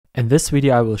In this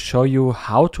video, I will show you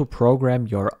how to program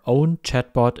your own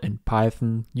chatbot in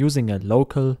Python using a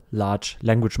local large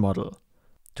language model.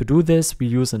 To do this, we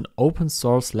use an open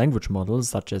source language model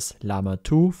such as Llama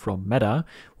 2 from Meta,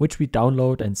 which we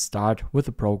download and start with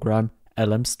the program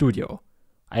LM Studio.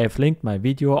 I have linked my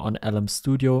video on LM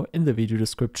Studio in the video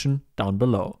description down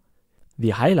below. The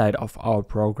highlight of our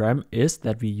program is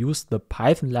that we use the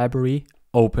Python library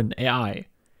OWN AI.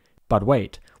 But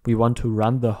wait, we want to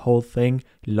run the whole thing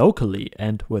locally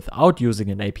and without using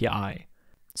an API.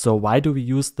 So why do we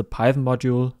use the Python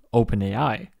module OWN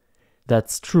AI?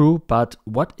 That's true, but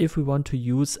what if we want to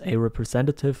use a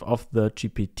representative of the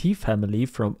GPT family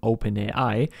from OWN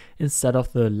AI instead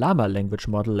of the Llama language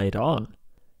model later on?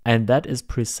 And that is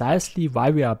precisely why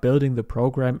we are building the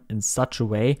program in such a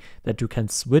way that you can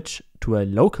switch to a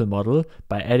local model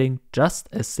by adding just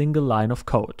a single line of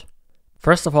code.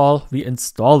 First of all, we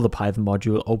install the Python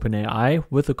module OpenAI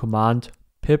with the command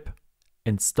pip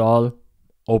install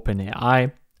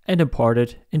OpenAI and import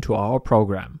it into our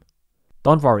program.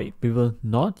 Don't worry, we will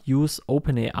not use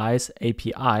OpenAI's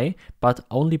API, but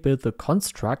only build the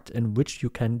construct in which you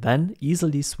can then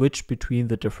easily switch between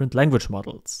the different language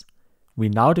models. We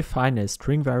now define a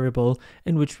string variable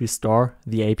in which we store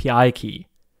the API key.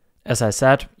 As I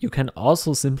said, you can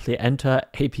also simply enter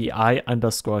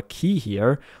API_key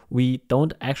here. We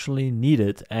don't actually need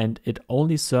it, and it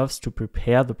only serves to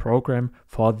prepare the program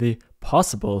for the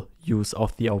possible use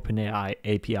of the OpenAI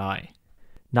API.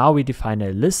 Now we define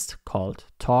a list called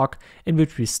talk in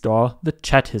which we store the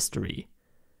chat history.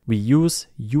 We use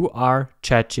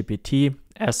ChatGPT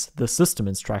as the system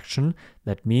instruction.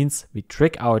 That means we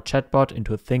trick our chatbot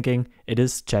into thinking it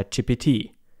is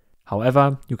ChatGPT.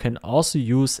 However, you can also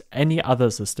use any other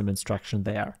system instruction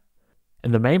there.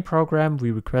 In the main program,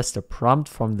 we request a prompt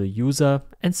from the user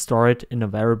and store it in a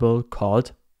variable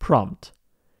called prompt.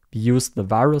 We use the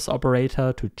varus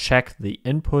operator to check the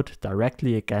input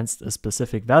directly against a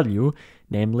specific value,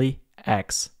 namely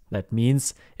x. That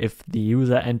means if the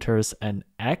user enters an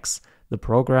x, the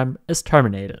program is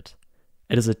terminated.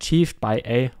 It is achieved by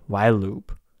a while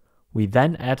loop. We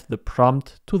then add the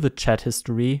prompt to the chat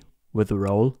history with the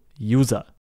role user.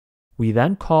 We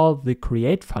then call the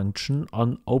create function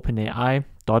on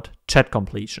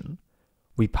OpenAI.chatCompletion.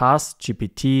 We pass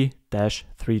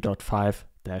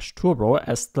GPT-3.5-Turbo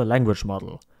as the language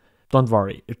model. Don't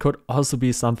worry, it could also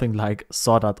be something like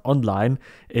Sword.Online.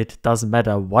 It doesn't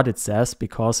matter what it says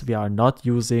because we are not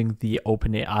using the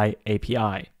OpenAI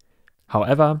API.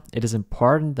 However, it is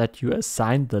important that you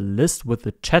assign the list with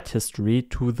the chat history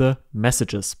to the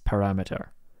messages parameter.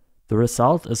 The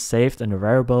result is saved in a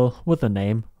variable with the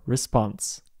name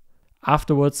response.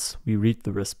 Afterwards, we read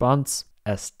the response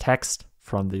as text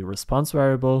from the response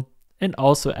variable and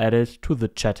also add it to the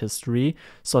chat history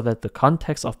so that the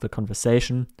context of the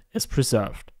conversation is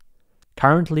preserved.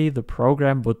 Currently, the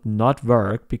program would not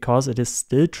work because it is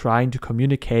still trying to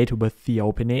communicate with the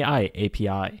OpenAI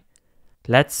API.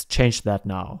 Let's change that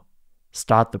now.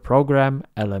 Start the program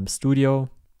LM Studio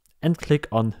and click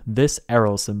on this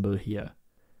arrow symbol here.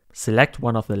 Select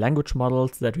one of the language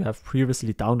models that you have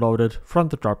previously downloaded from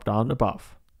the dropdown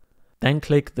above. Then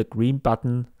click the green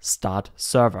button Start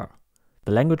Server.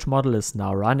 The language model is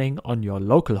now running on your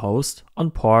local host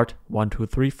on port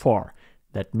 1234.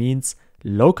 That means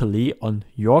locally on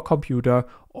your computer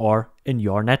or in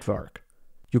your network.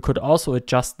 You could also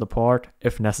adjust the port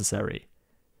if necessary.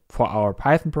 For our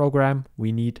Python program,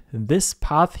 we need this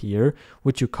path here,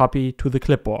 which you copy to the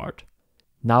clipboard.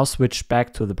 Now switch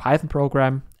back to the Python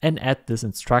program and add this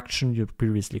instruction you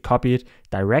previously copied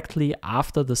directly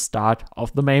after the start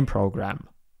of the main program.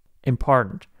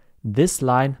 Important, this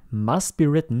line must be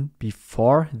written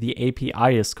before the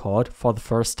API is called for the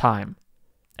first time.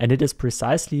 And it is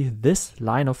precisely this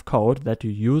line of code that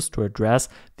you use to address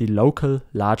the local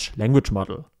large language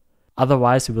model.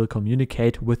 Otherwise, you will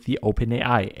communicate with the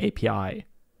OpenAI API.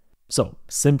 So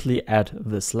simply add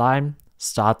this line,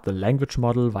 start the language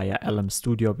model via LM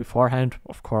Studio beforehand,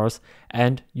 of course,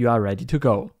 and you are ready to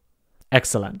go.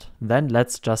 Excellent. Then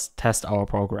let's just test our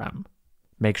program.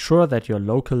 Make sure that your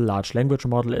local large language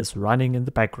model is running in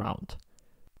the background.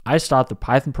 I start the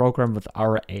Python program with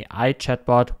our AI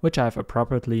chatbot, which I have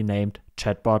appropriately named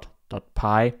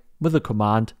chatbot.py with the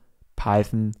command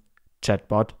python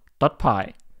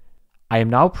chatbot.py. I am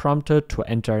now prompted to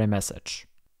enter a message.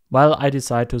 Well, I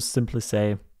decide to simply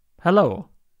say hello.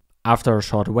 After a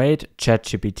short wait,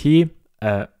 ChatGPT,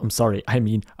 our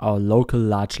local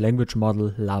large language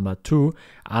model Llama 2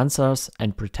 answers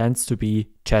and pretends to be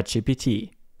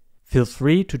ChatGPT. Feel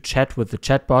free to chat with the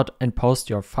chatbot and post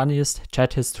your funniest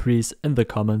chat histories in the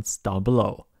comments down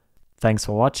below. Thanks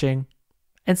for watching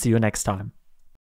and see you next time.